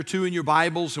2 in your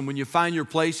Bibles, and when you find your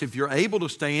place, if you're able to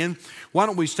stand, why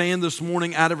don't we stand this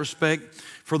morning out of respect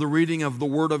for the reading of the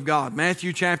Word of God.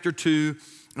 Matthew chapter 2,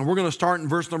 and we're going to start in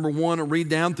verse number 1 and read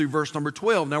down through verse number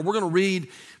 12. Now we're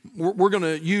going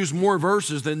to use more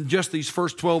verses than just these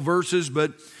first 12 verses,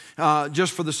 but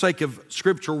just for the sake of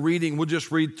scriptural reading, we'll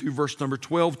just read through verse number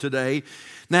 12 today.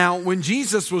 Now, when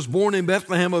Jesus was born in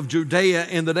Bethlehem of Judea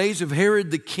in the days of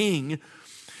Herod the king,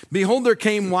 behold, there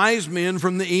came wise men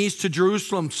from the east to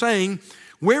Jerusalem, saying,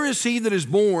 Where is he that is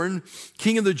born,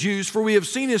 King of the Jews? For we have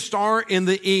seen his star in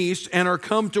the east and are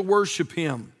come to worship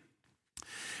him.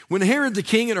 When Herod the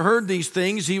king had heard these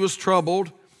things, he was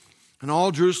troubled, and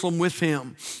all Jerusalem with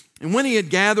him. And when he had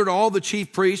gathered all the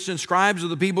chief priests and scribes of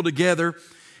the people together,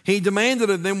 he demanded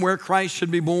of them where Christ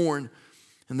should be born.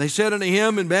 And they said unto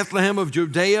him, In Bethlehem of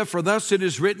Judea, for thus it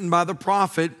is written by the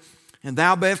prophet, And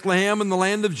thou, Bethlehem, in the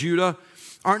land of Judah,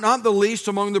 art not the least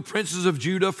among the princes of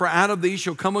Judah, for out of thee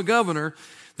shall come a governor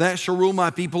that shall rule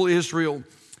my people Israel.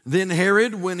 Then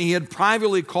Herod, when he had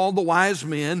privately called the wise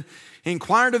men,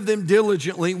 inquired of them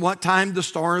diligently what time the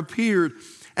star appeared.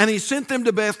 And he sent them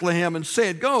to Bethlehem and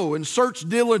said, Go and search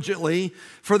diligently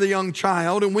for the young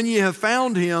child, and when ye have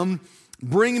found him,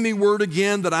 bring me word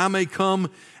again that I may come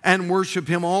and worship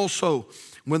him also.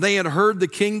 When they had heard the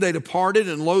king, they departed,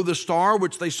 and lo, the star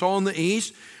which they saw in the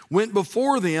east went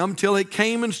before them till it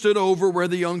came and stood over where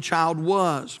the young child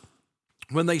was.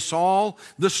 When they saw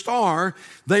the star,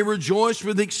 they rejoiced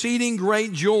with exceeding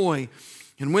great joy.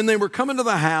 And when they were coming to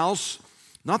the house,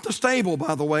 not the stable,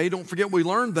 by the way, don't forget we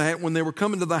learned that. When they were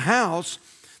coming to the house,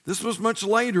 this was much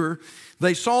later,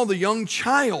 they saw the young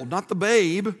child, not the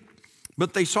babe,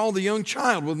 but they saw the young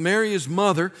child with Mary his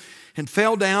mother, and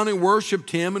fell down and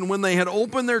worshiped him. And when they had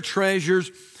opened their treasures,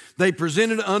 they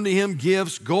presented unto him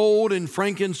gifts, gold and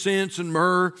frankincense and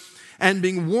myrrh. And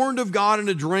being warned of God in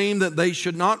a dream that they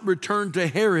should not return to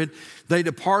Herod, they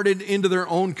departed into their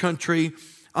own country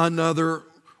another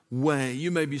way.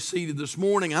 You may be seated this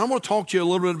morning. I want to talk to you a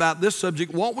little bit about this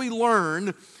subject, what we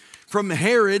learned from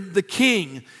Herod the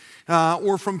king,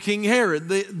 or from King Herod.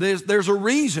 There's a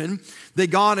reason that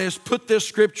God has put this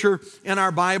scripture in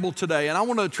our Bible today. And I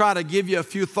want to try to give you a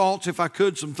few thoughts, if I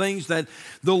could, some things that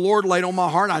the Lord laid on my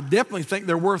heart. I definitely think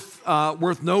they're worth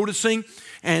noticing.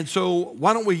 And so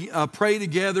why don't we pray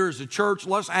together as a church?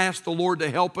 Let's ask the Lord to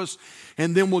help us,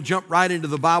 and then we'll jump right into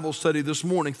the Bible study this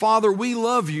morning. Father, we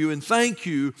love you and thank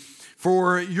you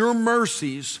for your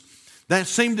mercies that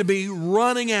seem to be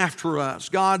running after us.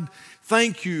 God,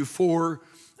 thank you for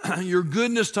your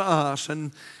goodness to us.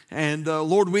 And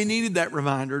Lord, we needed that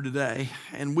reminder today,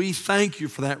 and we thank you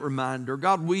for that reminder.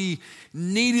 God, we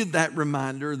needed that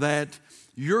reminder that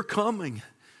you're coming,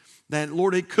 that,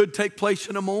 Lord, it could take place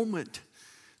in a moment,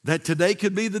 that today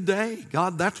could be the day.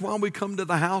 God, that's why we come to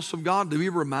the house of God, to be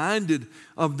reminded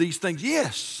of these things.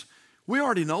 Yes, we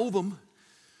already know them,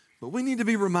 but we need to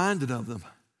be reminded of them.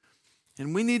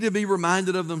 And we need to be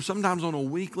reminded of them sometimes on a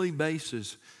weekly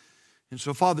basis. And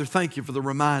so, Father, thank you for the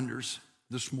reminders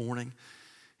this morning.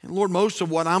 And Lord, most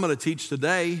of what I'm going to teach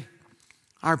today,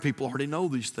 our people already know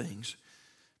these things.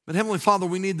 But Heavenly Father,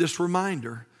 we need this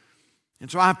reminder. And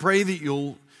so I pray that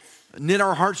you'll knit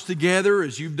our hearts together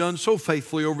as you've done so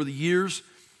faithfully over the years.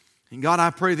 And God, I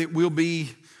pray that we'll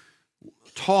be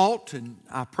taught, and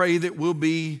I pray that we'll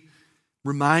be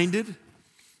reminded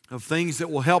of things that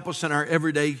will help us in our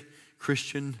everyday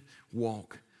Christian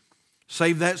walk.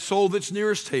 Save that soul that's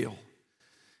nearest hell.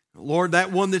 Lord,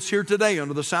 that one that's here today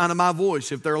under the sound of my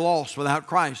voice, if they're lost without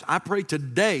Christ, I pray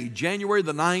today, January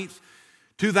the 9th,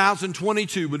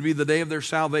 2022 would be the day of their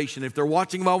salvation. If they're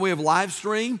watching by way of live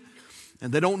stream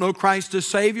and they don't know Christ as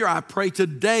Savior, I pray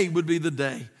today would be the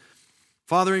day.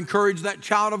 Father, encourage that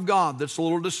child of God that's a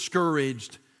little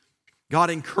discouraged. God,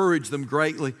 encourage them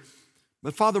greatly.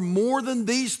 But Father, more than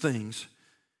these things,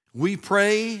 we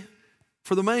pray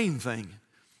for the main thing.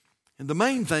 And the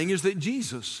main thing is that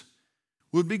Jesus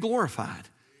would be glorified,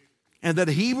 and that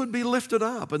he would be lifted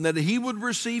up, and that he would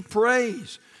receive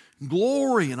praise,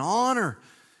 glory, and honor.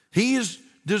 He is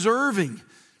deserving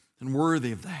and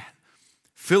worthy of that.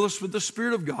 Fill us with the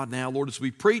Spirit of God now, Lord, as we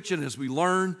preach and as we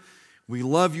learn. We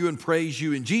love you and praise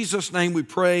you. In Jesus' name we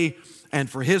pray, and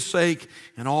for his sake,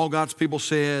 and all God's people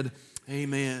said,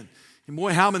 amen. And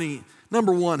boy,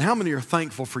 number one, how many are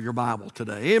thankful for your Bible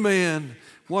today? Amen.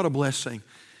 What a blessing.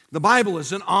 The Bible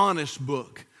is an honest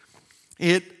book.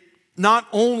 It not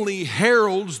only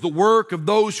heralds the work of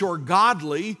those who are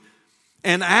godly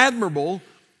and admirable,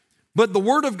 but the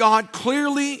Word of God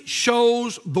clearly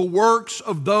shows the works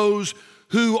of those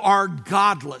who are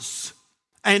godless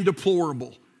and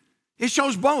deplorable. It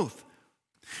shows both.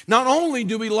 Not only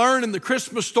do we learn in the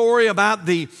Christmas story about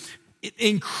the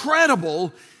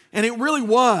incredible, and it really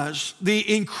was,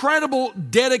 the incredible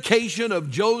dedication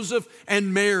of Joseph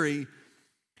and Mary,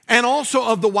 and also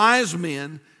of the wise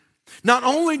men. Not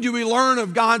only do we learn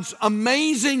of God's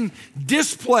amazing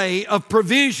display of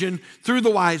provision through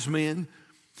the wise men,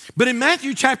 but in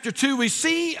Matthew chapter 2, we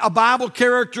see a Bible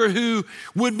character who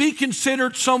would be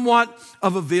considered somewhat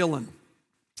of a villain.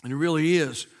 And he really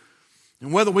is.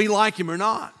 And whether we like him or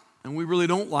not, and we really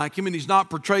don't like him, and he's not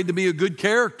portrayed to be a good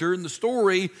character in the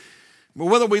story, but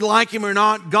whether we like him or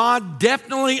not, God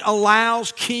definitely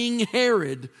allows King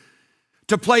Herod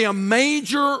to play a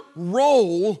major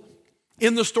role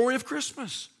in the story of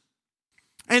Christmas.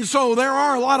 And so there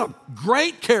are a lot of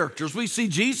great characters. We see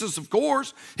Jesus, of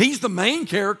course. He's the main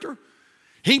character.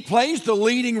 He plays the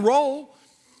leading role.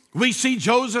 We see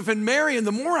Joseph and Mary, and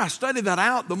the more I study that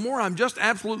out, the more I'm just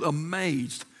absolutely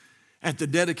amazed at the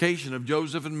dedication of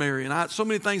Joseph and Mary. And so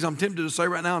many things I'm tempted to say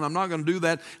right now, and I'm not going to do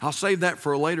that. I'll save that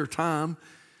for a later time.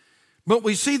 But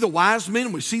we see the wise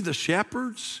men, we see the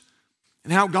shepherds,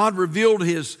 and how God revealed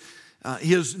his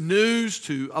news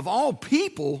to, of all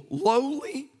people,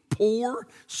 lowly, poor,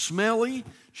 smelly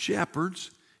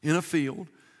shepherds in a field.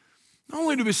 Not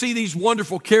only do we see these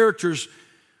wonderful characters,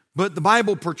 but the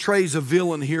Bible portrays a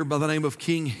villain here by the name of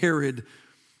King Herod.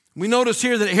 We notice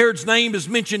here that Herod's name is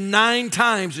mentioned 9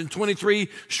 times in 23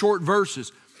 short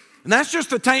verses. And that's just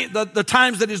the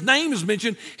times that his name is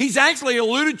mentioned. He's actually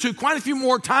alluded to quite a few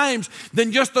more times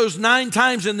than just those 9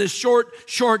 times in this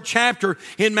short chapter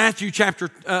in Matthew chapter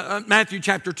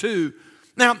 2.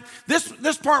 Now,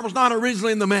 this part was not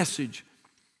originally in the message,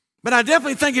 but I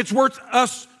definitely think it's worth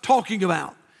us talking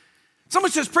about.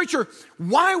 Someone says, "Preacher,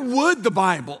 why would the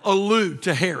Bible allude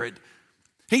to Herod?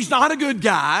 He's not a good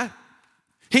guy.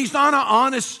 He's not an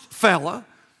honest fella.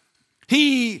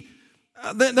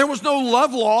 There was no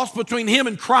love lost between him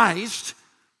and Christ.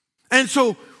 And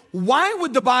so why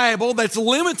would the Bible, that's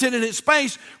limited in its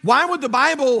space, why would the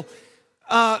Bible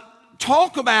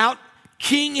talk about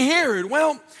King Herod?"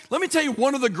 Well, let me tell you,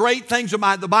 one of the great things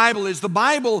about the Bible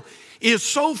is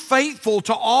so faithful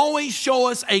to always show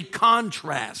us a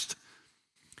contrast.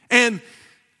 And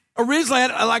originally,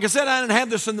 like I said, I didn't have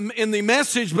this in the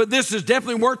message, but this is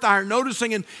definitely worth our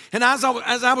noticing. And as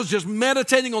I was just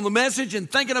meditating on the message and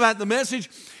thinking about the message,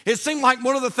 it seemed like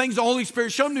one of the things the Holy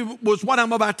Spirit showed me was what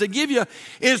I'm about to give you,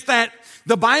 is that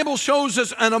the Bible shows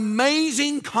us an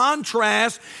amazing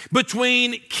contrast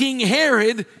between King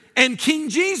Herod and King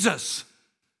Jesus.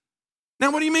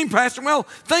 Now, what do you mean, Pastor? Well,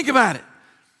 think about it.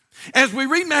 As we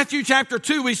read Matthew chapter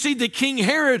 2, we see that King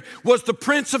Herod was the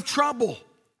prince of trouble.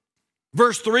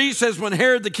 Verse 3 says, when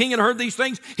Herod the king had heard these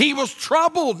things, he was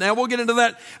troubled. Now, we'll get into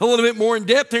that a little bit more in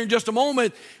depth here in just a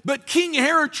moment. But King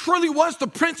Herod truly was the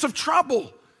prince of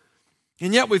trouble.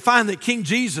 And yet we find that King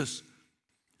Jesus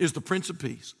is the Prince of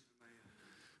Peace.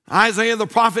 Isaiah the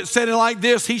prophet said it like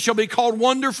this: "He shall be called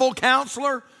Wonderful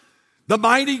Counselor, the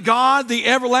Mighty God, the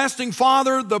Everlasting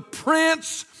Father, the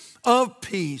Prince of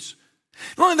Peace."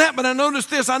 Not only that, but I noticed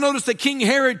this. I noticed that King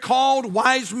Herod called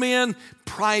wise men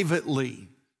privately.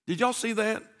 Did y'all see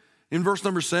that in verse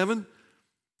number 7?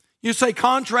 You say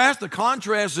contrast. The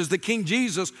contrast is that King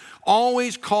Jesus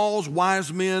always calls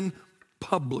wise men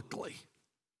publicly.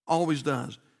 Always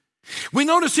does. We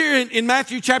notice here in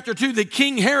Matthew chapter 2 that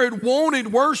King Herod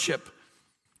wanted worship.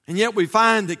 And yet we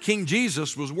find that King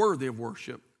Jesus was worthy of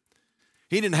worship.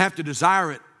 He didn't have to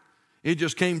desire it. It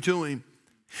just came to him.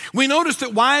 We notice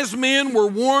that wise men were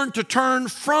warned to turn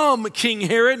from King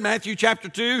Herod, Matthew chapter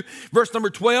 2, verse number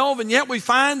 12. And yet we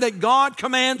find that God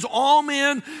commands all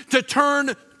men to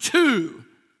turn to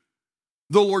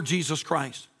the Lord Jesus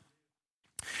Christ.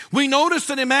 We notice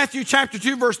that in Matthew chapter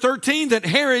 2, verse 13, that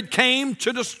Herod came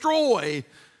to destroy.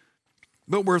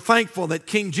 But we're thankful that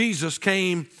King Jesus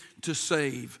came to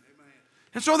save.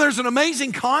 And so there's an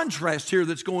amazing contrast here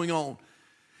that's going on.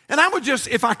 And I would just,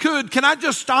 if I could, can I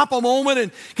just stop a moment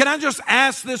and can I just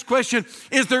ask this question?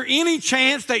 Is there any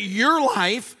chance that your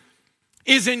life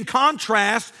is in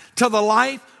contrast to the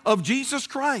life of Jesus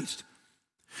Christ?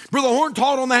 Brother Horn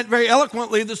taught on that very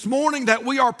eloquently this morning, that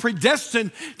we are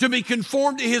predestined to be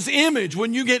conformed to His image.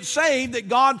 When you get saved, that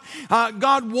God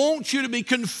wants you to be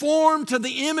conformed to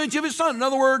the image of His Son. In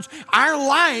other words, our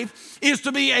life is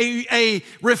to be a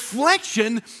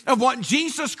reflection of what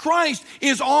Jesus Christ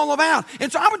is all about. And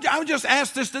so I would just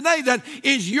ask this today, that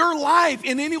is your life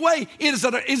in any way, is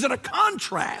it a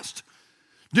contrast?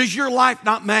 Does your life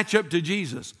not match up to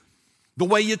Jesus? The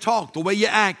way you talk, the way you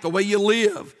act, the way you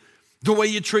live, the way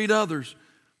you treat others.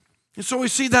 And so we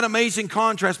see that amazing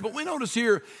contrast. But we notice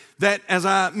here that, as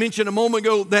I mentioned a moment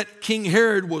ago, that King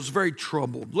Herod was very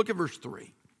troubled. Look at verse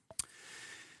 3.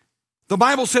 The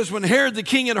Bible says when Herod the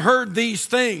king had heard these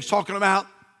things, talking about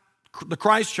the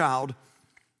Christ child,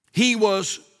 he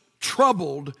was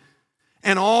troubled,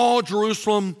 and all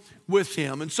Jerusalem with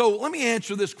him. And so let me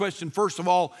answer this question first of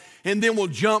all, and then we'll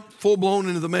jump full-blown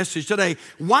into the message today.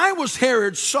 Why was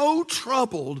Herod so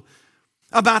troubled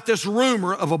about this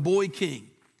rumor of a boy king?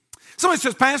 Somebody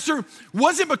says, Pastor,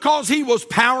 was it because he was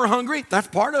power hungry? That's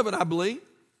part of it, I believe.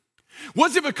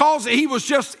 Was it because he was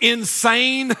just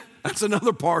insane? That's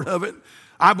another part of it.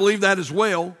 I believe that as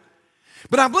well.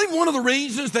 But I believe one of the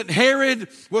reasons that Herod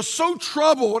was so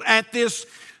troubled at this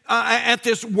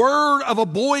word of a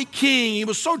boy king, he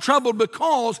was so troubled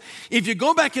because if you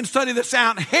go back and study this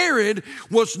out, Herod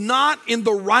was not in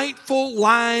the rightful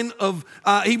line of,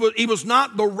 he was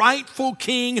not the rightful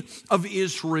king of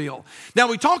Israel. Now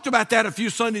we talked about that a few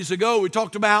Sundays ago. We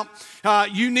talked about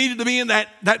you needed to be in that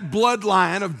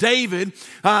bloodline of David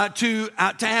to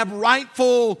have to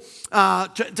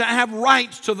have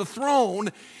rights to the throne.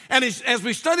 And as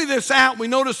we study this out, we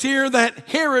notice here that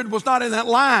Herod was not in that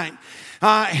line.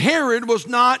 Herod was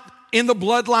not in the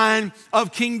bloodline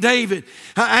of King David.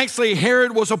 Actually,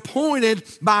 Herod was appointed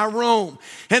by Rome.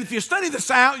 And if you study this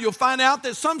out, you'll find out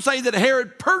that some say that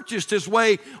Herod purchased his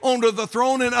way onto the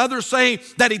throne, and others say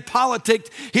that he politicked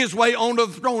his way onto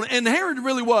the throne. And Herod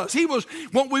really was. He was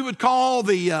what we would call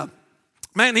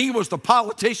he was the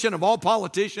politician of all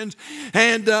politicians,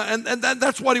 and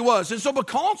that's what he was. And so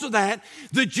because of that,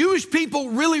 the Jewish people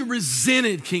really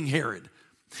resented King Herod.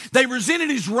 They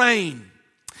resented his reign.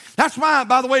 That's why,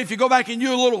 by the way, if you go back and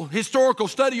do a little historical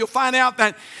study, you'll find out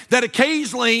that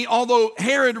occasionally, although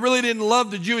Herod really didn't love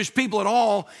the Jewish people at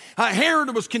all,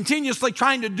 Herod was continuously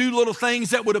trying to do little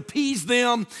things that would appease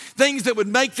them, things that would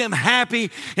make them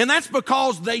happy. And that's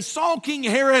because they saw King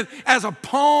Herod as a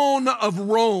pawn of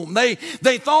Rome. They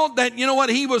thought that, you know what,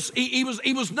 he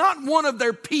was not one of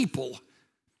their people.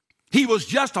 He was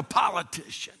just a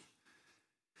politician.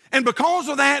 And because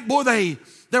of that, boy,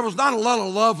 there was not a lot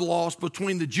of love lost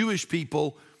between the Jewish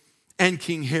people and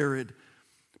King Herod.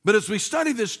 But as we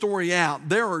study this story out,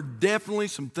 there are definitely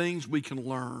some things we can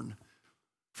learn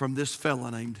from this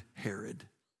fella named Herod.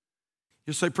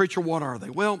 You say, preacher, what are they?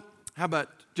 Well, how about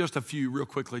just a few real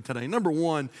quickly today? Number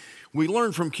one, we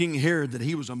learn from King Herod that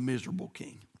he was a miserable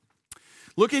king.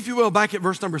 Look, if you will, back at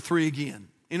verse number 3 again.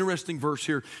 Interesting verse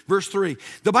here. Verse 3.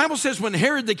 The Bible says when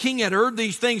Herod the king had heard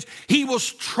these things, he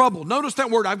was troubled. Notice that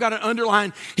word. I've got it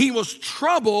underlined. He was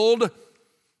troubled.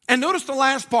 And notice the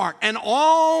last part. And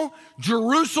all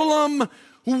Jerusalem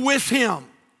with him.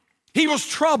 He was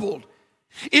troubled.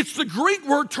 It's the Greek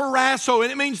word tarasso, and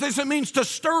it means this. It means to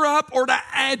stir up or to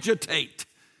agitate.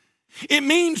 It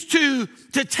means to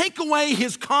take away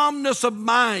his calmness of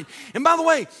mind. And by the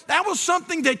way, that was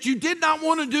something that you did not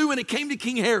want to do when it came to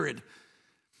King Herod.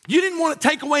 You didn't want to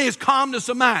take away his calmness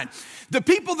of mind. The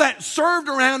people that served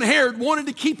around Herod wanted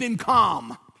to keep him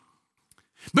calm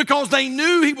because they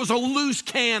knew he was a loose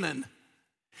cannon.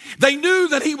 They knew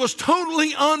that he was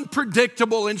totally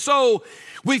unpredictable. And so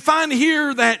we find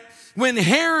here that when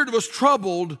Herod was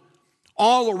troubled,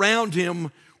 all around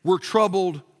him were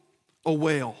troubled as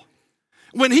well.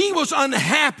 When he was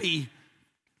unhappy,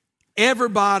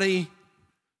 everybody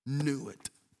knew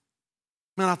it.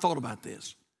 Man, I thought about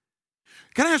this.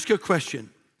 Can I ask you a question?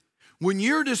 When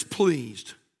you're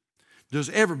displeased, does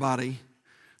everybody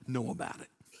know about it?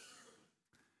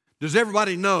 Does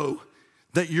everybody know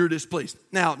that you're displeased?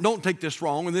 Now, don't take this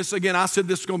wrong. And this, again, I said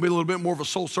this is going to be a little bit more of a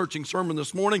soul-searching sermon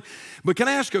this morning. But can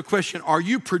I ask you a question? Are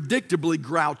you predictably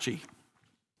grouchy?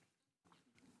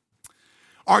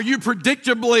 Are you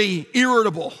predictably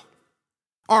irritable?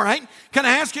 All right, can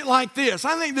I ask it like this?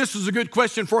 I think this is a good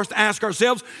question for us to ask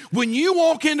ourselves. When you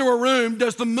walk into a room,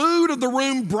 does the mood of the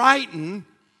room brighten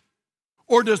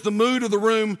or does the mood of the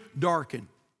room darken?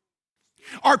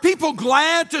 Are people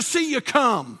glad to see you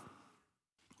come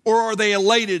or are they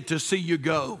elated to see you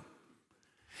go?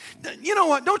 You know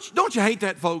what? Don't you hate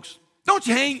that, folks? Don't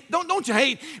you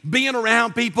hate being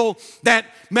around people that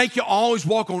make you always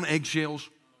walk on eggshells?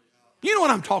 You know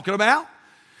what I'm talking about.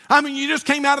 I mean, you just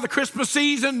came out of the Christmas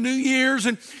season, New Year's,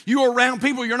 and you were around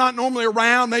people you're not normally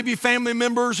around, maybe family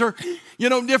members or,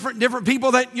 different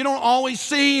people that you don't always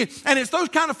see. And it's those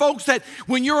kind of folks that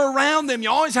when you're around them,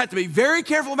 you always have to be very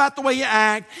careful about the way you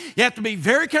act. You have to be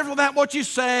very careful about what you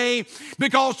say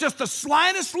because just the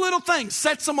slightest little thing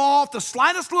sets them off. The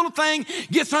slightest little thing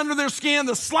gets under their skin.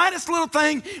 The slightest little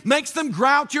thing makes them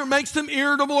grouchy or makes them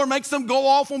irritable or makes them go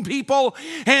off on people.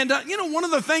 And, one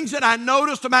of the things that I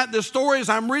noticed about this story as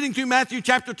I'm reading through Matthew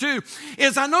chapter 2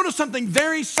 is I noticed something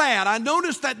very sad. I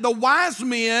noticed that the wise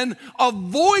men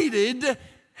avoided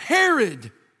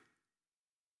Herod.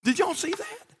 Did y'all see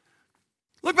that?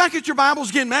 Look back at your Bibles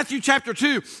again, Matthew chapter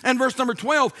 2 and verse number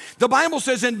 12. The Bible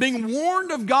says, and being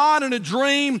warned of God in a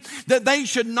dream that they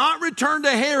should not return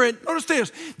to Herod, notice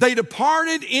this, they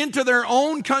departed into their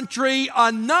own country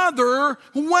another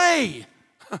way.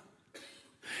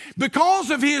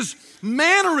 Because of his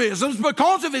mannerisms,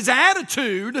 because of his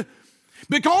attitude,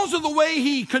 because of the way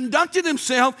he conducted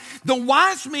himself, the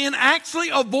wise men actually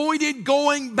avoided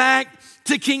going back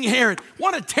to King Herod.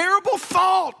 What a terrible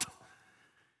thought.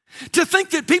 To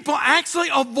think that people actually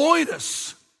avoid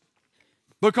us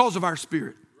because of our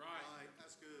spirit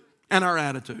and our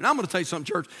attitude. And I'm going to tell you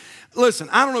something, church. Listen,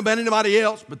 I don't know about anybody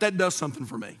else, but that does something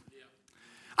for me.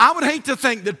 I would hate to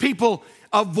think that people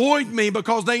avoid me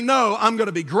because they know I'm going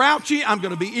to be grouchy, I'm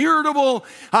going to be irritable.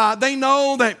 They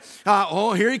know that,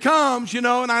 here he comes, and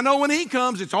I know when he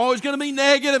comes, it's always going to be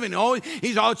negative, and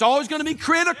it's always going to be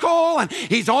critical, and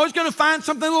he's always going to find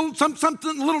something little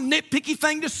nitpicky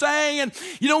thing to say. And,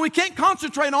 we can't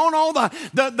concentrate on all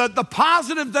the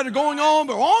positives that are going on,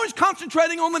 but we're always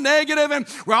concentrating on the negative, and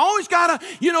we're always got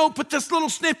to, put this little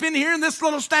snip in here and this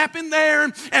little snap in there,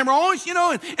 and we're always,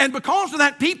 and because of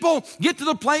that, people get to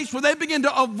the place where they begin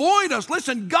to avoid us.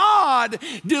 Listen, God,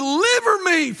 deliver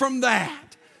me from that.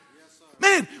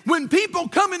 Man, when people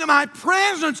come into my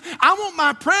presence, I want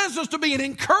my presence to be an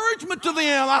encouragement to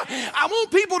them. I want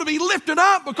people to be lifted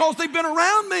up because they've been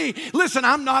around me. Listen,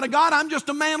 I'm not a God. I'm just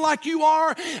a man like you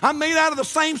are. I'm made out of the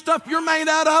same stuff you're made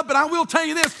out of. But I will tell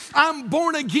you this, I'm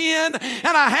born again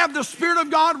and I have the Spirit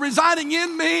of God residing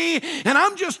in me. And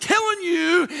I'm just telling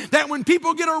you that when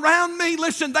people get around me,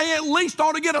 listen, they at least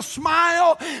ought to get a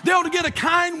smile. They ought to get a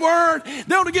kind word.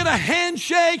 They ought to get a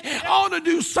handshake. I ought to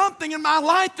do something in my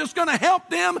life that's going to help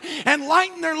them and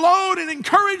lighten their load and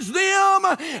encourage them.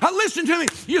 Listen to me.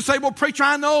 You say, well, preacher,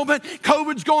 I know, but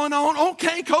COVID's going on.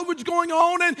 Okay, COVID's going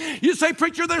on. And you say,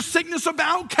 preacher, there's sickness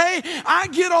about. Okay, I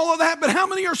get all of that, but how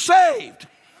many are saved?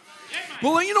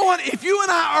 Well, you know what? If you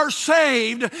and I are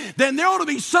saved, then there ought to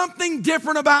be something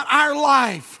different about our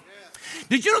life.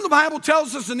 Did you know the Bible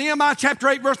tells us in Nehemiah chapter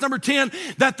 8, verse number 10,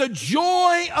 that the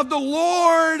joy of the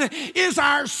Lord is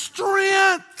our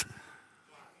strength?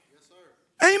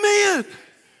 Amen.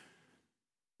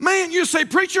 Man, you say,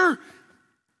 preacher,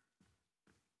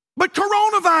 but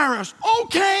coronavirus,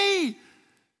 okay.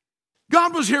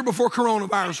 God was here before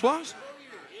coronavirus was.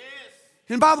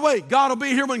 And by the way, God will be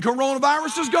here when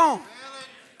coronavirus is gone.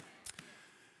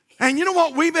 And you know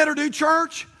what we better do,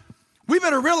 church? We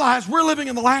better realize we're living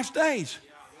in the last days.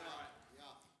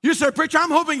 You say, preacher, I'm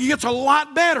hoping it gets a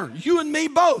lot better. You and me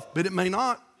both, but it may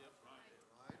not.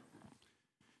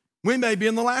 We may be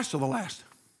in the last of the last.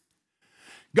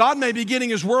 God may be getting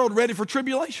his world ready for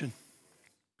tribulation.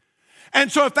 And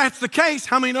so if that's the case,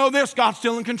 how many know this? God's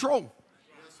still in control.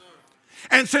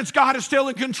 And since God is still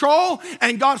in control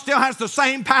and God still has the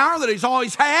same power that he's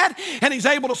always had, and he's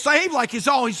able to save like he's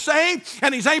always saved,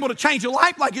 and he's able to change your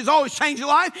life like he's always changed your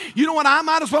life, you know what I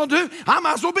might as well do? I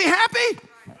might as well be happy.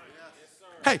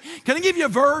 Hey, can I give you a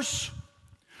verse?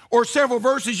 Or several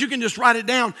verses, you can just write it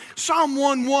down. Psalm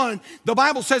 1:1, the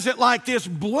Bible says it like this: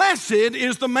 blessed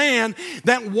is the man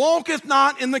that walketh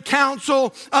not in the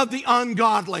counsel of the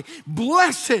ungodly.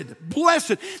 Blessed.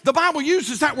 The Bible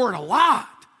uses that word a lot.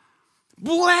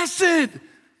 Blessed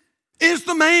is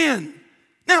the man.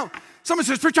 Now, someone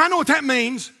says, preacher, I know what that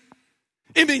means.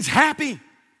 It means happy.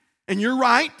 And you're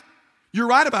right. You're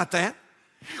right about that.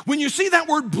 When you see that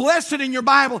word blessed in your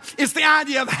Bible, it's the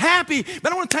idea of happy.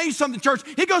 But I want to tell you something, church.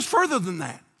 It goes further than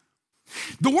that.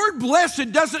 The word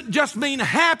blessed doesn't just mean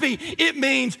happy. It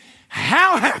means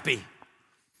how happy.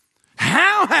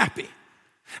 How happy.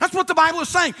 That's what the Bible is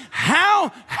saying.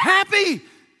 How happy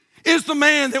is the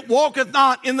man that walketh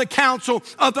not in the counsel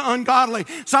of the ungodly.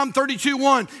 Psalm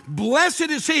 32:1, blessed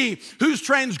is he whose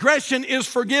transgression is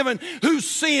forgiven, whose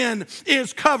sin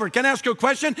is covered. Can I ask you a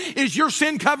question? Is your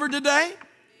sin covered today?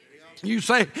 You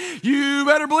say, you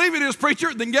better believe it is,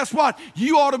 preacher. Then guess what?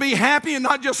 You ought to be happy, and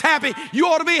not just happy. You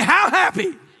ought to be how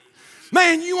happy?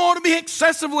 Man, you ought to be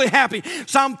excessively happy.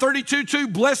 Psalm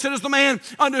 32:2, blessed is the man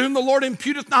unto whom the Lord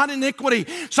imputeth not iniquity.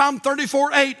 Psalm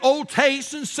 34:8, oh,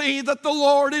 taste and see that the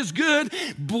Lord is good.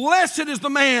 Blessed is the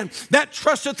man that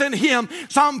trusteth in him.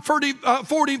 Psalm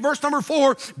 40, verse number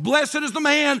 4, blessed is the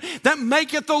man that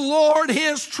maketh the Lord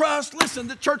his trust. Listen,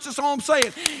 the church, that's all I'm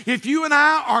saying. If you and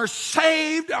I are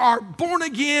saved, are born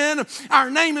again, our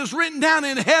name is written down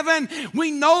in heaven,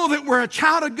 we know that we're a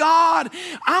child of God.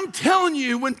 I'm telling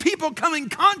you, when people come in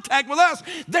contact with us,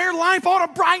 their life ought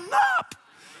to brighten up.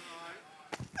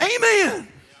 Amen.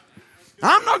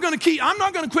 I'm not going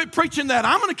to quit preaching that.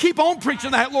 I'm going to keep on preaching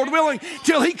that, Lord willing,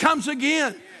 till he comes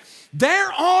again.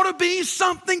 there ought to be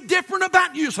something different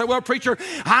about you. You say, well, preacher,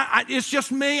 it's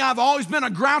just me. I've always been a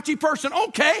grouchy person.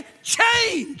 Okay,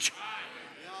 change.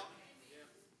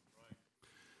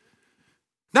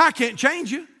 Now, I can't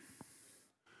change you,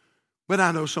 but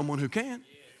I know someone who can.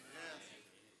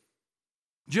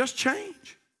 Just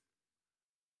change.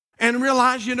 And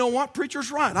realize, you know what?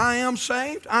 Preacher's right. I am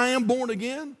saved. I am born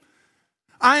again.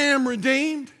 I am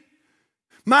redeemed.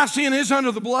 My sin is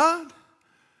under the blood.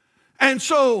 And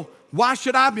so, why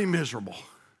should I be miserable?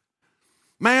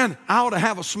 Man, I ought to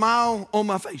have a smile on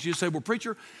my face. You say, well,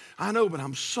 preacher, I know, but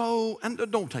I'm so, and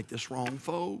don't take this wrong,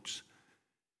 folks.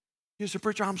 You say,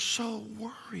 preacher, I'm so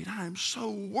worried. I am so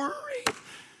worried.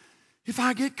 If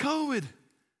I get COVID,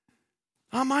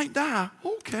 I might die.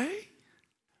 Okay.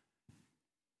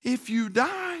 If you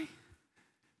die,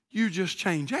 you just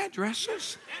change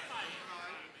addresses.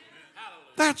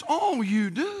 That's all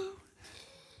you do.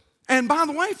 And by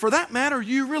the way, for that matter,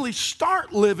 you really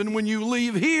start living when you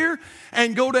leave here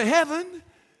and go to heaven.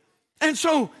 And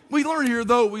so we learn here,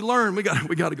 though, we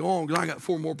got to go on because I got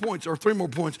 4 more points or 3 more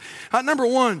points. Number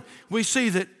 1, we see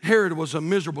that Herod was a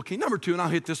miserable king. Number 2, and I'll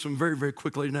hit this one very, very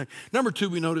quickly tonight. Number 2,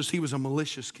 we notice he was a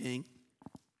malicious king.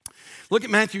 Look at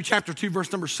Matthew chapter 2,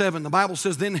 verse number 7. The Bible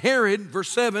says, then Herod, verse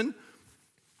 7,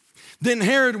 then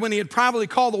Herod, when he had privately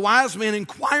called the wise men,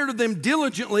 inquired of them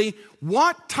diligently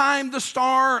what time the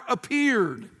star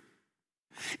appeared.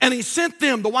 And he sent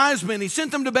them, the wise men, he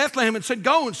sent them to Bethlehem and said,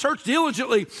 go and search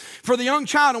diligently for the young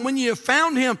child. And when you have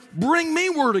found him, bring me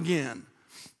word again,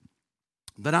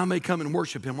 that I may come and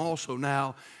worship him also.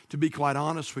 Now, to be quite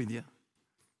honest with you,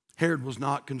 Herod was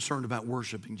not concerned about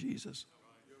worshiping Jesus.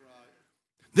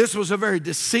 This was a very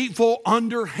deceitful,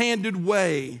 underhanded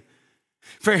way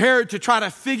for Herod to try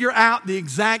to figure out the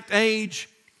exact age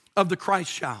of the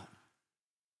Christ child.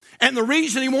 And the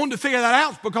reason he wanted to figure that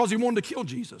out is because he wanted to kill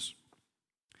Jesus.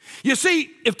 You see,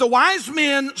 if the wise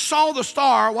men saw the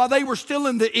star while they were still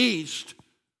in the east,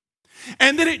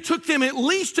 and then it took them at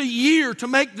least a year to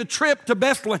make the trip to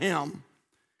Bethlehem,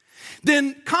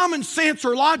 then common sense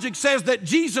or logic says that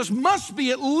Jesus must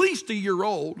be at least a year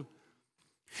old.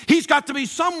 He's got to be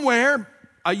somewhere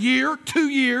a year, 2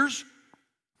 years,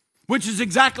 which is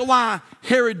exactly why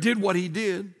Herod did what he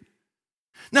did.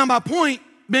 Now, my point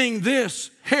being this,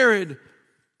 Herod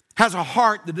has a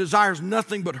heart that desires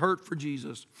nothing but hurt for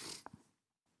Jesus.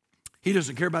 He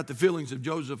doesn't care about the feelings of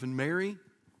Joseph and Mary.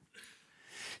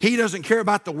 He doesn't care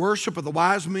about the worship of the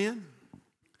wise men.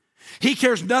 He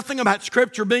cares nothing about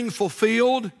Scripture being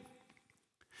fulfilled.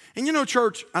 And you know,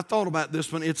 church, I thought about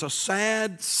this one. It's a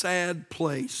sad, sad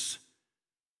place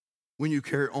when you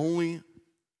care only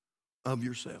of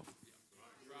yourself.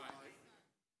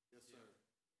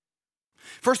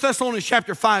 1 Thessalonians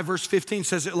chapter 5, verse 15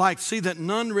 says it like, see that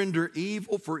none render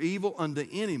evil for evil unto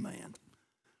any man,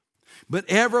 but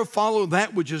ever follow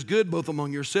that which is good both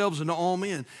among yourselves and to all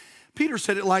men. Peter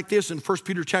said it like this in 1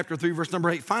 Peter chapter 3, verse number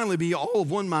 8, finally be all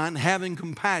of one mind, having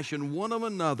compassion one of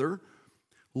another,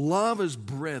 love as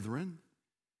brethren,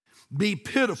 be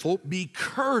pitiful, be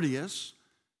courteous.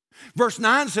 Verse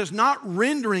 9 says, not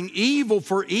rendering evil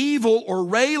for evil or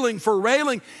railing for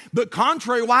railing, but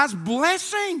contrariwise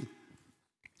blessing,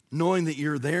 knowing that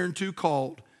you're thereunto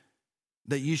called,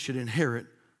 that you should inherit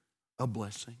a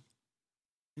blessing.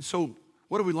 And so,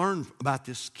 what do we learn about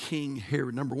this King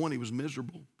Herod? Number 1, he was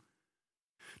miserable.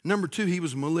 Number 2, he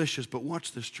was malicious. But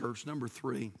watch this, church. Number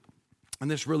 3, and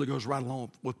this really goes right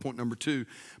along with point number 2.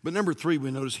 But number 3,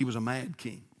 we notice he was a mad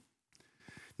king.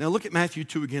 Now look at Matthew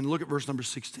 2 again. Look at verse number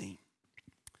 16.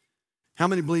 How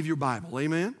many believe your Bible?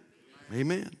 Amen?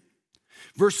 Amen.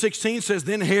 Verse 16 says,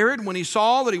 then Herod, when he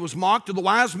saw that he was mocked of the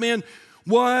wise men,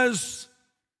 was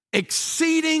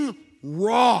exceeding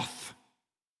wroth,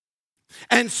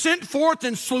 and sent forth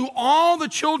and slew all the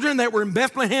children that were in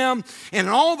Bethlehem and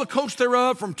all the coasts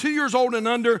thereof from 2 years old and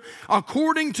under,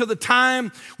 according to the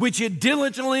time which he had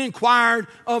diligently inquired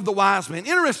of the wise men.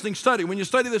 Interesting study. When you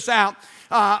study this out,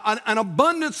 an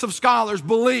abundance of scholars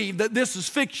believe that this is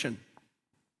fiction.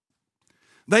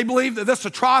 They believe that this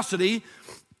atrocity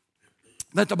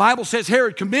that the Bible says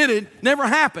Herod committed never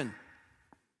happened.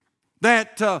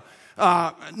 That,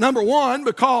 number 1,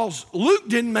 because Luke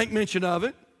didn't make mention of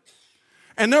it.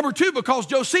 And number 2, because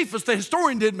Josephus, the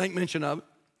historian, didn't make mention of it.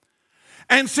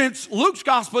 And since Luke's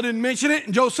gospel didn't mention it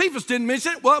and Josephus didn't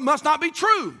mention it, well, it must not be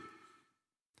true.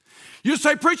 You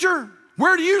say, preacher,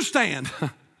 where do you stand?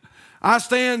 I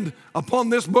stand upon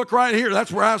this book right here.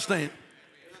 That's where I stand.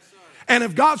 And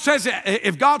if God says it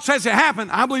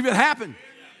happened, I believe it happened.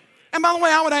 And by the way,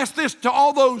 I would ask this to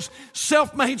all those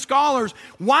self-made scholars,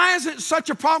 why is it such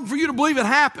a problem for you to believe it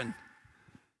happened?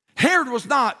 Herod was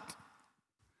not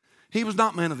He was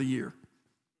not man of the year.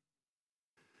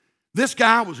 This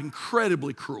guy was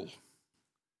incredibly cruel.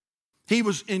 He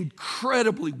was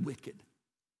incredibly wicked.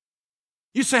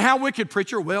 You say, how wicked,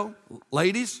 preacher? Well,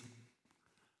 ladies,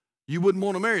 you wouldn't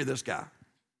want to marry this guy.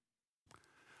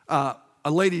 A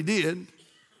lady did,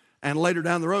 and later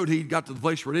down the road, he got to the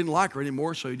place where he didn't like her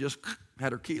anymore, so he just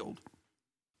had her killed.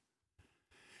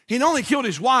 He not only killed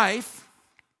his wife,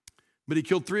 but he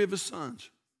killed 3 of his sons.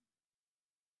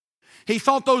 He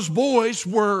thought those boys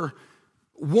were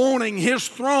wanting his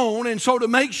throne, and so to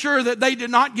make sure that they did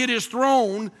not get his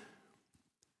throne,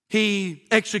 he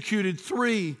executed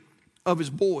 3 of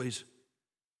his boys.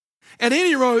 At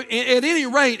any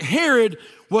rate, Herod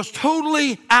was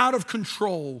totally out of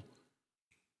control.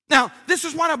 Now, this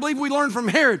is what I believe we learned from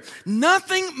Herod.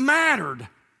 Nothing mattered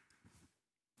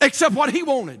except what he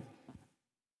wanted.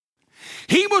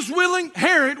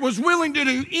 Herod was willing to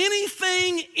do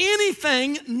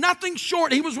anything, nothing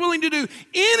short. He was willing to do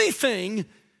anything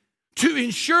to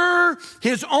ensure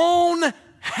his own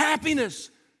happiness.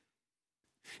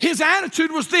 His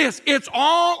attitude was this: it's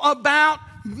all about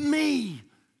me.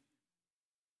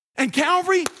 And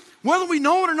Calvary, whether we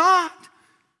know it or not,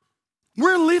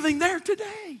 we're living there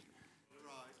today.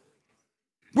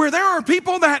 Where there are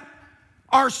people that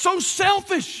are so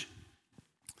selfish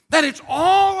that it's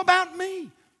all about me.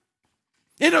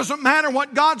 It doesn't matter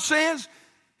what God says.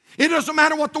 It doesn't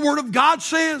matter what the Word of God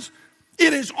says.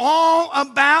 It is all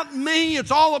about me.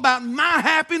 It's all about my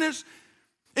happiness.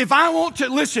 If I want to,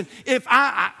 listen, if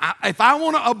I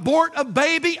want to abort a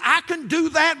baby, I can do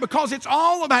that because it's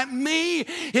all about me.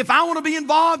 If I want to be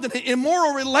involved in an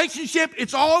immoral relationship,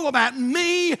 it's all about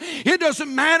me. It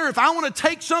doesn't matter if I want to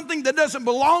take something that doesn't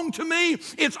belong to me.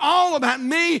 It's all about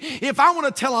me. If I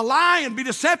want to tell a lie and be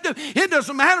deceptive, it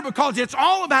doesn't matter because it's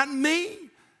all about me.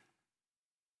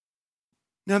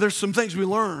 Now, there's some things we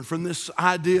learn from this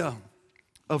idea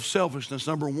of selfishness.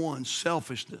 Number one,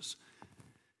 selfishness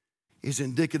is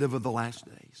indicative of the last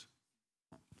days.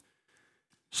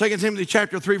 2 Timothy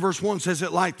chapter 3 verse 1 says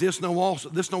it like this, know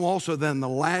also that in the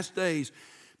last days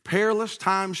perilous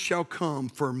times shall come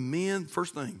for men,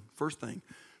 first thing,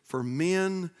 for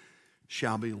men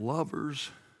shall be lovers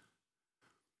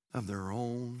of their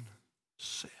own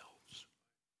selves.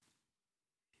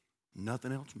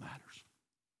 Nothing else matters.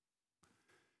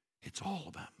 It's all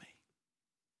about me.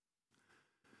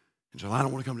 And so I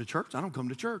don't want to come to church. I don't come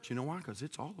to church. You know why? Because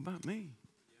it's all about me.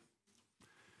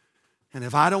 And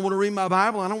if I don't want to read my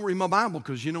Bible, I don't read my Bible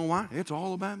because you know why? It's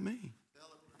all about me.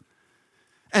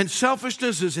 And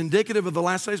selfishness is indicative of the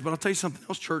last days, but I'll tell you something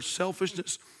else, church.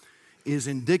 Selfishness is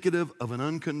indicative of an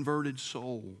unconverted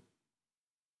soul.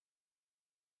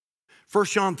 1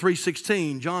 John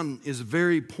 3:16, John is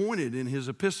very pointed in his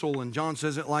epistle, and John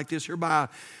says it like this: hereby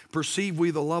perceive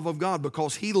we the love of God,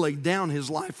 because he laid down his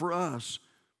life for us.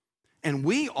 And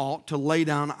we ought to lay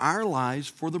down our lives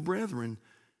for the brethren.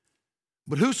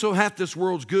 But whoso hath this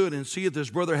world's good and seeth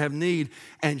his brother have need,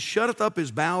 and shutteth up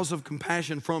his bowels of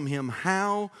compassion from him,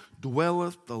 how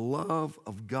dwelleth the love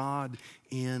of God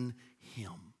in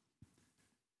him?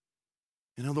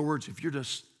 In other words, if you're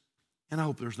just, and I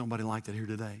hope there's nobody like that here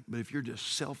today, but if you're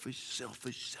just selfish,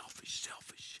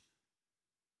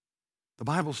 the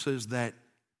Bible says that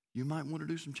you might want to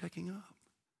do some checking up.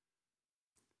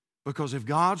 Because if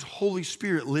God's Holy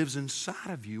Spirit lives inside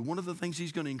of you, one of the things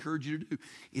He's going to encourage you to do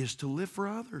is to live for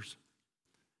others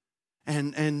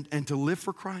and to live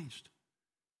for Christ.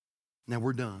 Now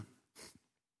we're done.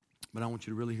 But I want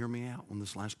you to really hear me out on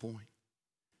this last point.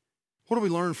 What do we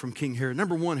learn from King Herod?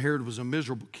 Number one, Herod was a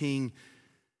miserable king.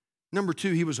 Number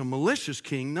two, he was a malicious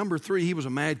king. Number three, he was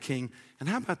a mad king. And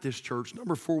how about this, church?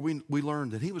 Number four, we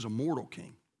learned that he was a mortal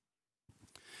king.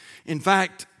 In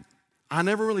fact, I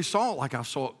never really saw it like I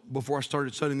saw it before I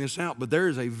started studying this out, but there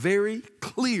is a very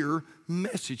clear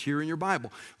message here in your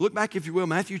Bible. Look back, if you will,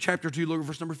 Matthew chapter 2, look at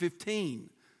verse number 15.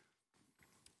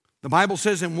 The Bible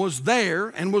says, and was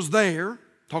there,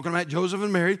 talking about Joseph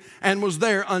and Mary, and was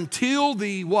there until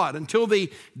the what? Until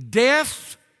the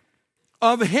death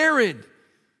of Herod.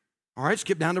 All right,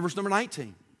 skip down to verse number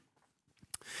 19.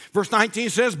 Verse 19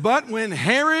 says, but when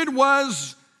Herod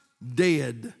was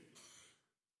dead.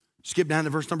 Skip down to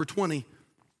verse number 20.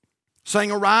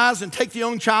 Saying, arise and take the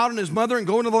young child and his mother and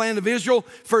go into the land of Israel,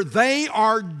 for they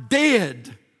are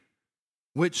dead,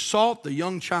 which sought the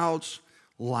young child's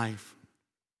life.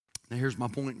 Now here's my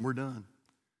point, and we're done.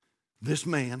 This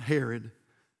man, Herod,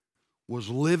 was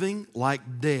living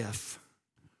like death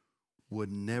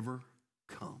would never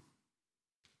come.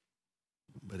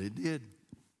 But it did.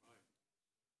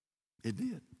 It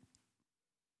did.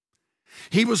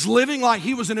 He was living like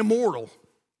he was an immortal.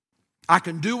 I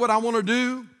can do what I want to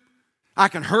do. I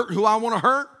can hurt who I want to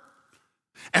hurt.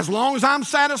 As long as I'm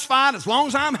satisfied, as long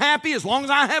as I'm happy, as long as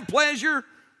I have pleasure.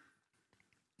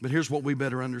 But here's what we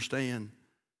better understand,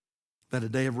 that a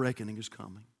day of reckoning is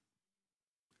coming.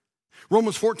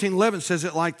 Romans 14:11 says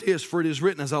it like this, for it is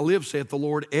written, as I live, saith the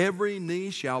Lord, every knee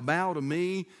shall bow to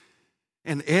me,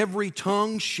 and every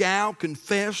tongue shall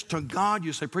confess to God.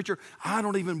 You say, preacher, I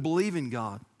don't even believe in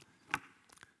God.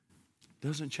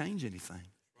 Doesn't change anything.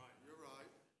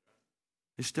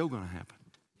 It's still going to happen.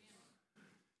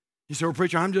 You say, well,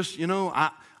 preacher,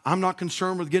 I'm not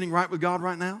concerned with getting right with God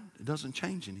right now. It doesn't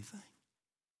change anything.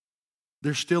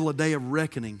 There's still a day of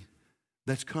reckoning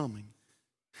that's coming.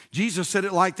 Jesus said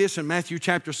it like this in Matthew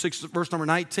chapter 6, verse number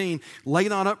 19. Lay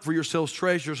not up for yourselves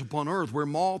treasures upon earth, where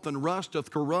moth and rust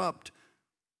doth corrupt,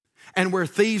 and where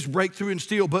thieves break through and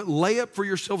steal, but lay up for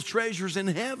yourselves treasures in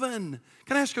heaven.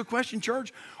 Can I ask you a question,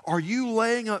 church? Are you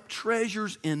laying up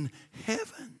treasures in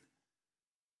heaven?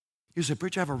 You say,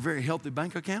 preacher, I have a very healthy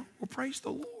bank account. Well, praise the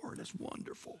Lord. That's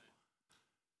wonderful.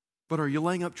 But are you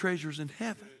laying up treasures in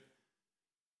heaven?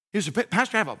 You say,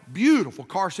 pastor, I have a beautiful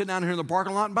car sitting down here in the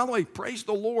parking lot. And by the way, praise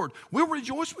the Lord. We'll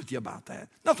rejoice with you about that.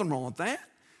 Nothing wrong with that.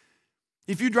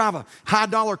 If you drive a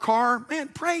high-dollar car, man,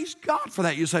 praise God for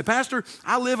that. You say, pastor,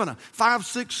 I live in a 5,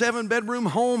 6, 7-bedroom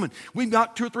home, and we've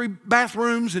got 2 or 3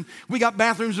 bathrooms, and we got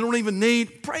bathrooms we don't even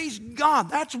need. Praise God.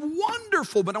 That's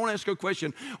wonderful. But I want to ask you a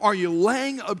question. Are you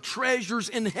laying up treasures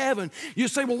in heaven? You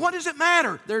say, well, what does it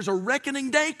matter? There's a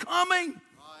reckoning day coming.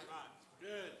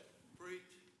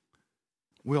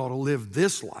 We ought to live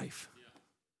this life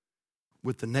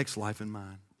with the next life in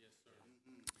mind.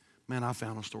 Man, I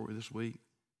found a story this week.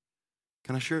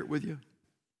 Can I share it with you?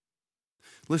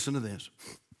 Listen to this.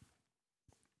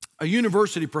 A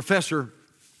university professor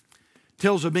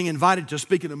tells of being invited to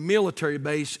speak at a military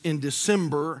base in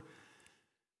December,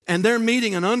 and they're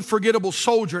meeting an unforgettable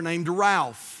soldier named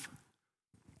Ralph.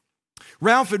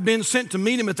 Ralph had been sent to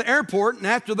meet him at the airport, and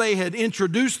after they had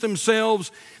introduced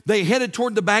themselves, they headed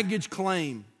toward the baggage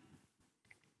claim.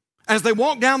 As they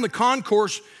walked down the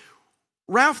concourse,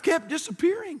 Ralph kept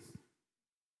disappearing.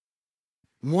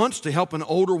 Once to help an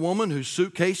older woman whose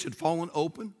suitcase had fallen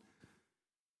open.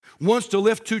 Once to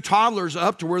lift 2 toddlers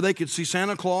up to where they could see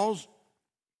Santa Claus.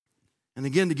 And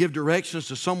again to give directions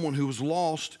to someone who was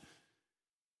lost.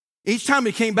 Each time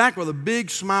he came back with a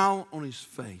big smile on his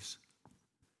face.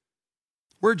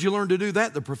 Where'd you learn to do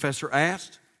that? The professor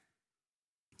asked.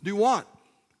 Do what?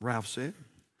 Ralph said.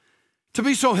 To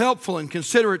be so helpful and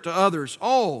considerate to others.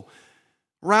 Oh,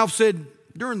 Ralph said,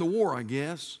 during the war, I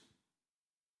guess.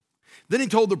 Then he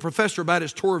told the professor about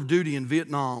his tour of duty in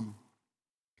Vietnam,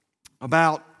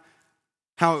 about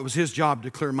how it was his job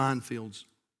to clear minefields,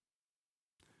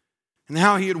 and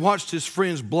how he had watched his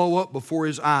friends blow up before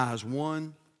his eyes,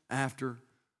 one after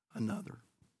another.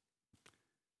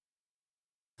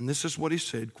 And this is what he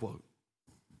said, quote,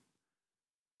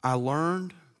 I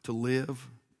learned to live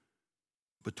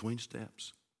between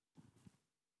steps.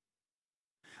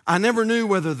 I never knew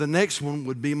whether the next one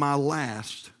would be my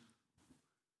last.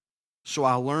 So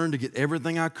I learned to get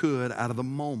everything I could out of the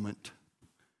moment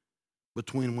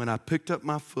between when I picked up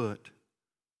my foot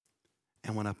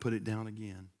and when I put it down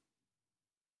again.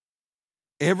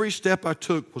 Every step I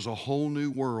took was a whole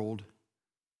new world,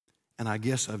 and I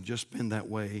guess I've just been that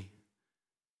way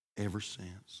ever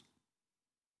since.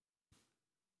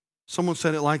 Someone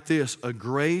said it like this, a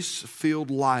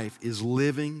grace-filled life is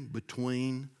living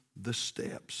between the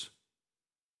steps.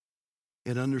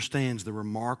 It understands the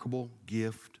remarkable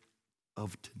gift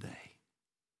of today.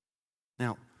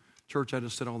 Now, church, I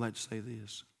just said all that to say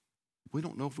this. We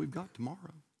don't know if we've got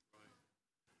tomorrow.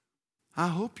 I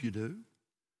hope you do.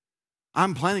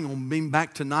 I'm planning on being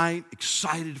back tonight,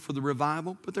 excited for the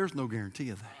revival, but there's no guarantee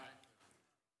of that.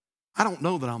 I don't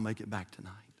know that I'll make it back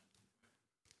tonight.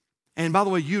 And by the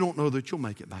way, you don't know that you'll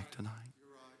make it back tonight.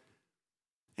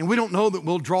 And we don't know that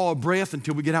we'll draw a breath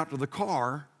until we get out to the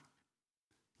car.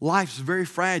 Life's very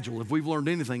fragile. If we've learned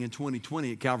anything in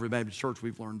 2020 at Calvary Baptist Church,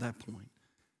 we've learned that point.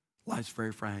 Life's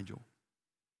very fragile.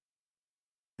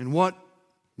 And what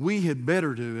we had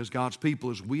better do as God's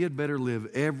people is we had better live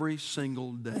every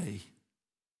single day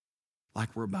like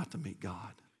we're about to meet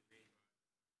God.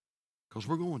 Because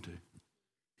we're going to.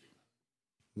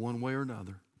 One way or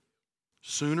another.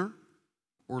 Sooner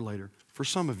or later. For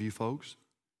some of you folks,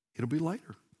 it'll be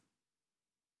later.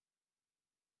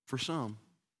 For some,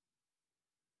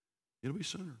 it'll be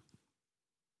sooner.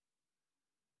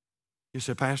 You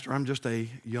say, Pastor, I'm just a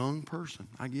young person.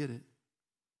 I get it.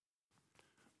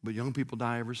 But young people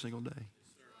die every single day.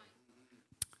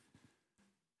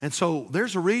 And so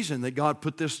there's a reason that God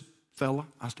put this fella,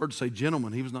 I started to say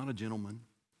gentleman. He was not a gentleman.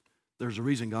 There's a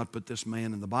reason God put this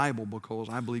man in the Bible, because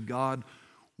I believe God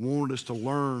wanted us to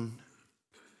learn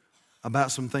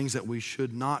about some things that we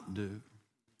should not do.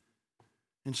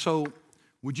 And so,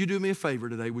 would you do me a favor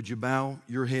today? Would you bow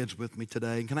your heads with me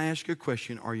today? Can I ask you a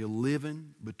question? Are you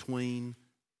living between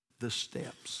the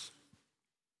steps?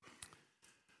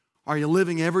 Are you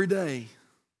living every day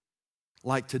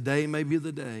like today may be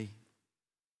the day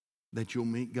that you'll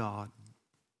meet God?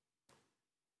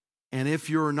 And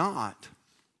if you're not,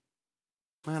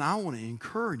 man, I want to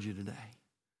encourage you today.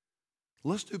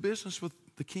 Let's do business with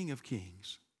the King of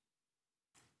Kings.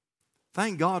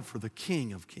 Thank God for the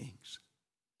King of Kings.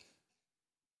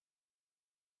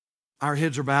 Our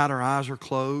heads are bowed, our eyes are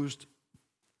closed.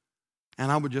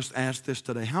 And I would just ask this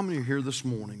today. How many here this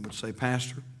morning would say,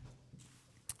 Pastor,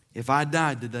 if I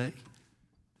died today,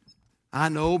 I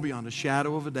know beyond a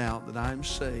shadow of a doubt that I am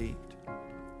saved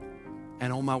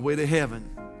and on my way to heaven.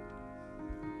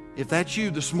 If that's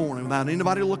you this morning, without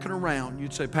anybody looking around,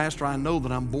 you'd say, Pastor, I know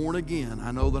that I'm born again.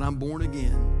 I know that I'm born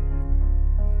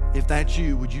again. If that's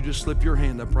you, would you just slip your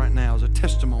hand up right now as a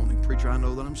testimony? Preacher, I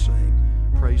know that I'm saved.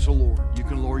 Praise the Lord. You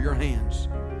can lower your hands.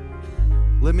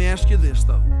 Let me ask you this,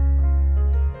 though.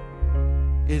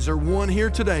 Is there one here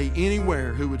today,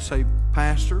 anywhere, who would say,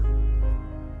 Pastor,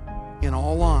 in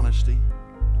all honesty,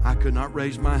 I could not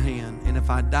raise my hand, and if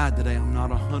I died today, I'm not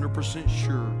 100%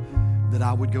 sure that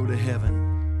I would go to heaven.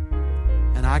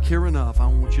 And I care enough, I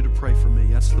want you to pray for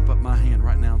me. I'd slip up my hand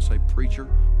right now and say, Preacher,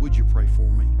 would you pray for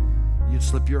me? You'd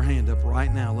slip your hand up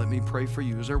right now. Let me pray for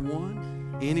you. Is there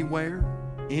one? Anywhere?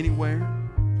 Anywhere?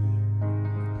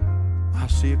 I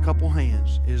see a couple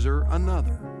hands. Is there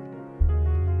another?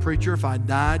 Preacher, if I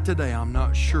died today, I'm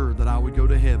not sure that I would go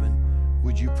to heaven.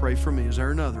 Would you pray for me? Is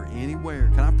there another?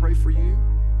 Anywhere? Can I pray for you?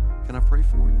 Can I pray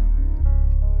for you?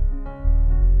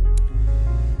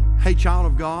 Hey, child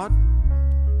of God,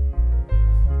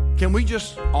 can we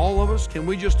just, all of us, can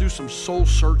we just do some soul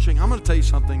searching? I'm going to tell you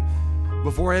something.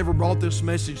 Before I ever brought this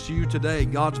message to you today,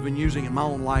 God's been using it in my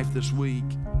own life this week.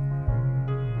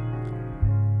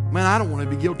 Man, I don't want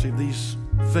to be guilty of these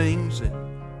things that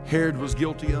Herod was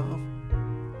guilty of.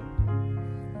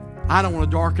 I don't want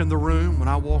to darken the room when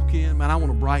I walk in. Man, I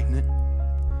want to brighten it.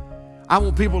 I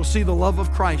want people to see the love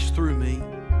of Christ through me.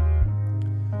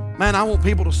 Man, I want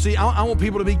people to see, I want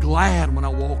people to be glad when I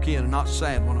walk in and not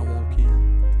sad when I walk in.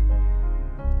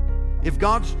 If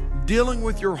God's dealing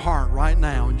with your heart right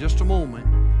now, in just a moment,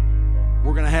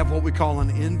 we're going to have what we call an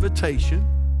invitation.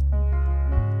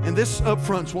 And this up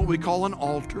front is what we call an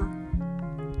altar.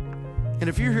 And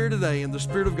if you're here today and the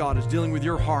Spirit of God is dealing with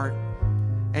your heart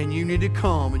and you need to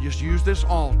come and just use this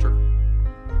altar,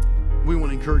 we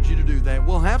want to encourage you to do that.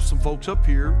 We'll have some folks up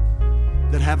here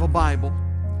that have a Bible.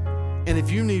 And if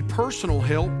you need personal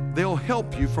help, they'll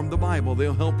help you from the Bible.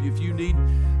 They'll help you if you need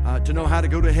to know how to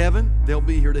go to heaven. They'll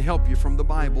be here to help you from the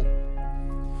Bible.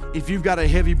 If you've got a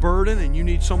heavy burden and you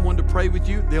need someone to pray with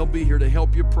you, they'll be here to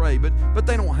help you pray. But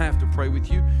they don't have to pray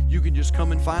with you. You can just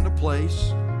come and find a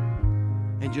place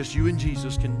and just you and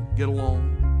Jesus can get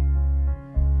along.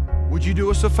 Would you do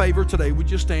us a favor today?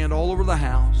 Would you stand all over the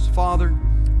house? Father,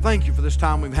 thank you for this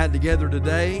time we've had together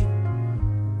today.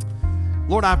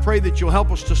 Lord, I pray that you'll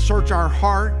help us to search our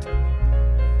heart.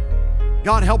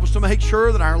 God, help us to make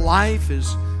sure that our life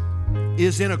is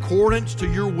in accordance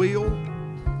to your will.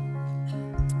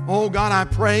 Oh, God, I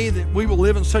pray that we will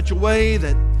live in such a way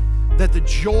that the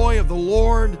joy of the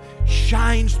Lord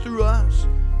shines through us.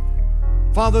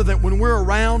 Father, that when we're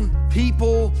around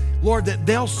people, Lord, that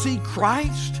they'll see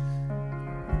Christ.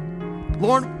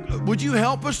 Lord, would you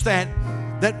help us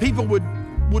that people would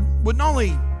not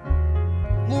only,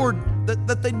 Lord,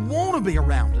 that they'd want to be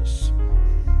around us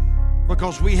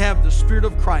because we have the Spirit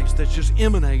of Christ that's just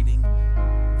emanating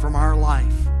from our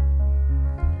life.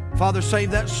 Father,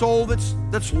 save that soul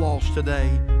that's lost today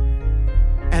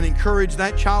and encourage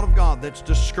that child of God that's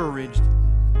discouraged.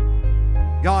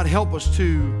 God, help us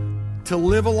to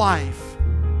live a life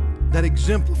that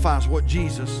exemplifies what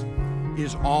Jesus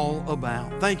is all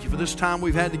about. Thank you for this time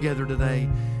we've had together today.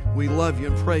 We love you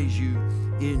and praise you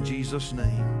in Jesus'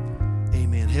 name.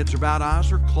 Amen. Heads are bowed,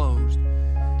 eyes are closed.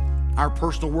 Our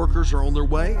personal workers are on their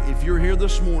way. If you're here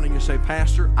this morning and say,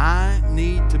 Pastor, I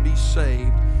need to be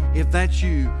saved. If that's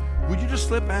you, would you just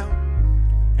slip out?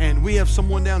 And we have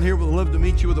someone down here who would love to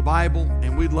meet you with a Bible,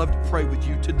 and we'd love to pray with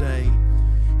you today.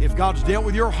 If God's dealt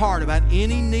with your heart about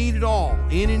any need at all,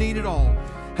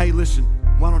 hey, listen,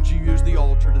 why don't you use the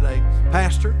altar today?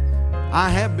 Pastor, I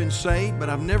have been saved, but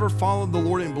I've never followed the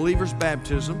Lord in believer's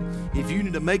baptism. If you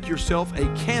need to make yourself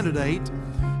a candidate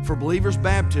for believer's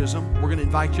baptism, we're going to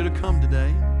invite you to come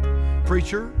today.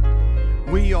 Preacher,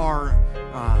 we are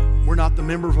we're not the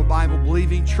member of a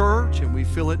Bible-believing church, and we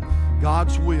feel it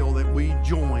God's will that we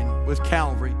join with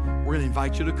Calvary, we're going to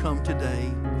invite you to come today.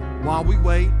 While we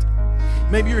wait,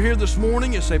 maybe you're here this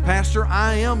morning and say, Pastor,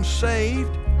 I am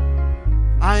saved.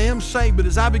 I am saved, but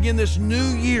as I begin this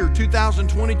new year,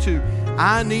 2022,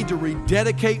 I need to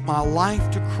rededicate my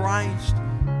life to Christ.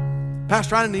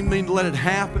 Pastor, I didn't even mean to let it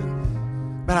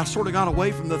happen, but I sort of got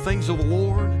away from the things of the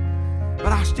Lord, but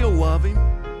I still love Him,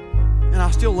 and I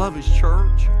still love His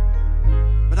church,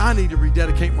 but I need to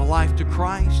rededicate my life to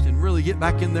Christ and really get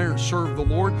back in there and serve the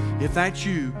Lord. If that's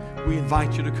you, we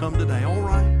invite you to come today. All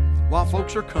right, while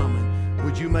folks are coming,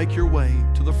 would you make your way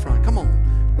to the front? Come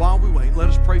on. While we wait, let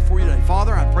us pray for you today.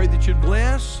 Father, I pray that you'd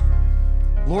bless.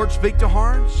 Lord, speak to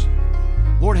hearts.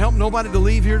 Lord, help nobody to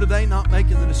leave here today not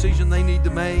making the decision they need to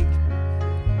make.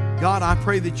 God, I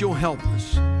pray that you'll help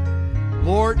us.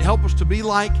 Lord, help us to be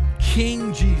like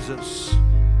King Jesus,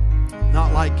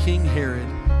 not like King Herod.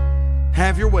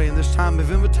 Have your way in this time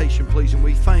of invitation, please, and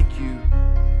we thank you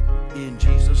in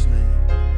Jesus' name.